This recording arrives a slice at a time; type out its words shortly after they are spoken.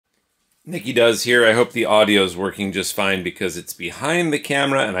Nikki does here. I hope the audio is working just fine because it's behind the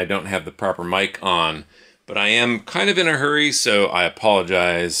camera and I don't have the proper mic on. But I am kind of in a hurry, so I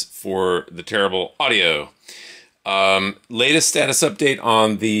apologize for the terrible audio. Latest status update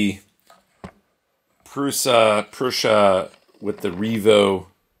on the Prusa with the REVO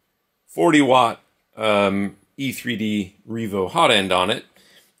 40 watt E3D REVO hot end on it.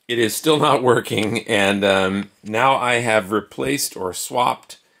 It is still not working, and now I have replaced or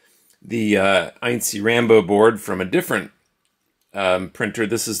swapped the RAMBO board from a different printer.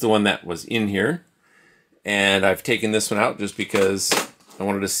 This is the one that was in here, and I've taken this one out just because I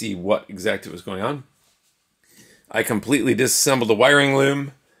wanted to see what exactly was going on. I completely disassembled the wiring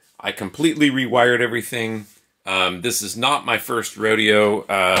loom. I completely rewired everything. This is not my first rodeo.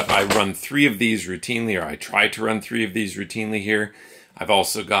 I run 3 of these routinely, or I try to run 3 of these routinely here. I've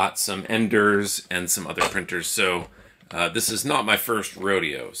also got some Enders and some other printers, so this is not my first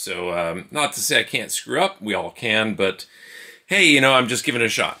rodeo. So not to say I can't screw up, we all can, but hey, you know, I'm just giving it a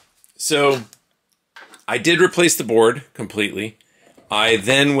shot. So I did replace the board completely. I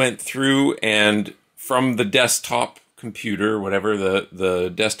then went through and from the desktop computer, whatever,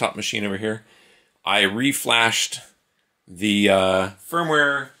 the desktop machine over here, I reflashed the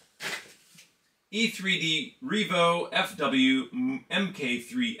firmware E3D REVO FW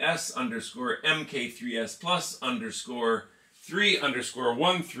MK3S underscore MK3S plus underscore 3 underscore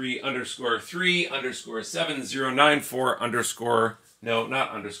 13 underscore 3 underscore 7094 underscore, no,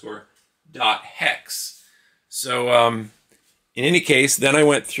 not underscore, dot hex. So in any case, then I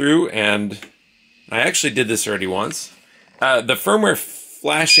went through and I actually did this already once. The firmware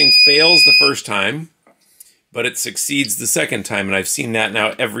flashing fails the first time, but it succeeds the second time, and I've seen that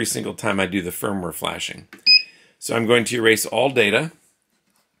now every single time I do the firmware flashing. So I'm going to erase all data.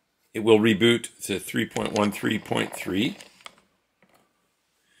 It will reboot to 3.13.3.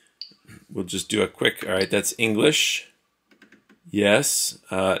 We'll just do a quick, all right, that's English. Yes.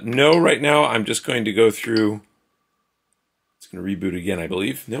 No, right now I'm just going to go through, it's going to reboot again, I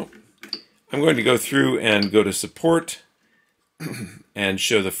believe. No. I'm going to go through and go to support and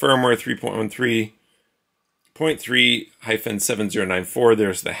show the firmware 3.13.3-7094.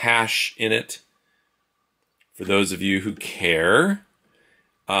 There's the hash in it for those of you who care.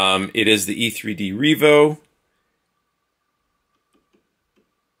 It is the E3D REVO.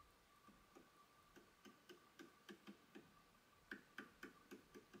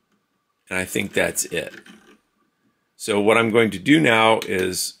 And I think that's it. So what I'm going to do now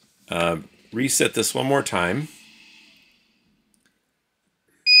is reset this one more time.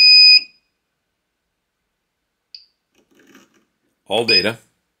 All data.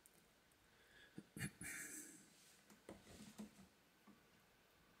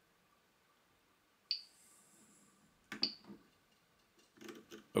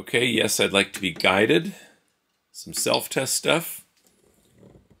 Okay, yes, I'd like to be guided. Some self-test stuff.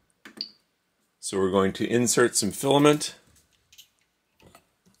 So we're going to insert some filament.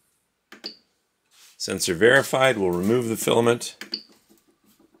 Sensor verified, we'll remove the filament.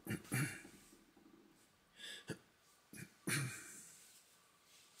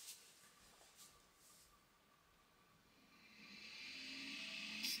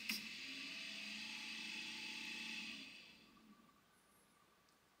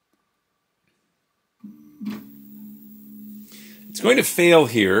 It's going to fail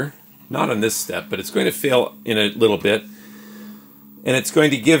here, not on this step, but it's going to fail in a little bit. And it's going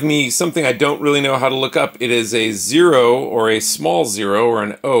to give me something I don't really know how to look up. It is a 0 or a small 0 or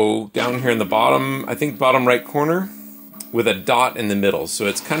an O down here in the bottom, I think bottom right corner, with a dot in the middle. So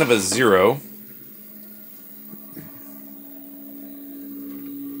it's kind of a 0.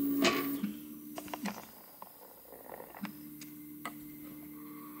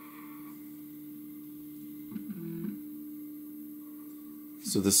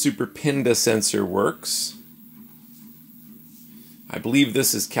 So the Super Pinda sensor works. I believe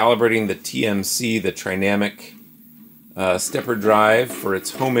this is calibrating the TMC, the Trinamic stepper drive for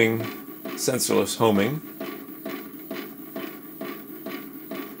its homing, sensorless homing.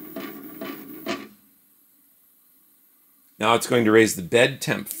 Now it's going to raise the bed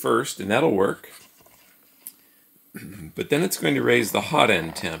temp first, and that'll work. But then it's going to raise the hot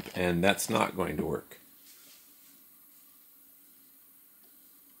end temp, and that's not going to work.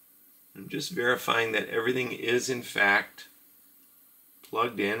 I'm just verifying that everything is in fact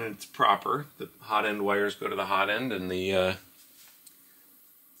plugged in and it's proper. The hot end wires go to the hot end, and the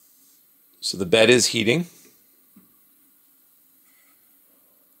so the bed is heating.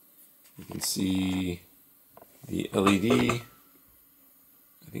 You can see the LED. I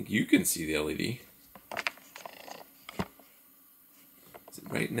think you can see the LED. Is it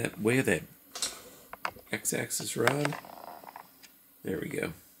right in that way of that x-axis rod. There we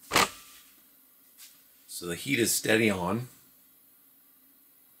go. So the heat is steady on.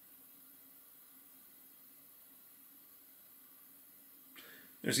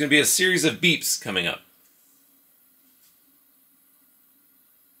 There's going to be a series of beeps coming up.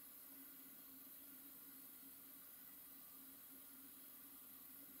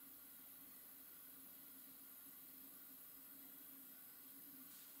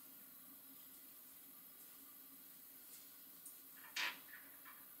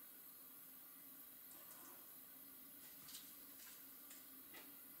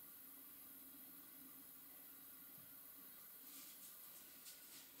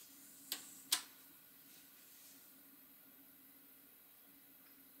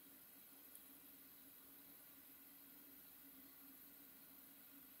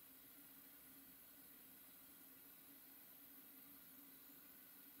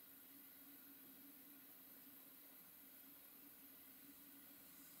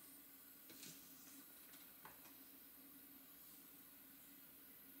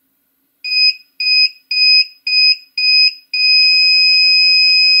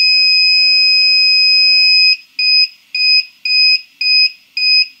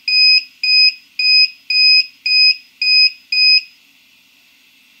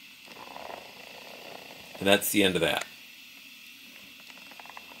 And that's the end of that.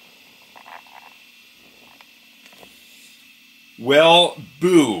 Well,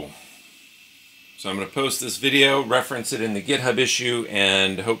 boo. So I'm going to post this video, reference it in the GitHub issue,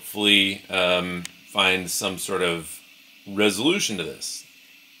 and hopefully find some sort of resolution to this.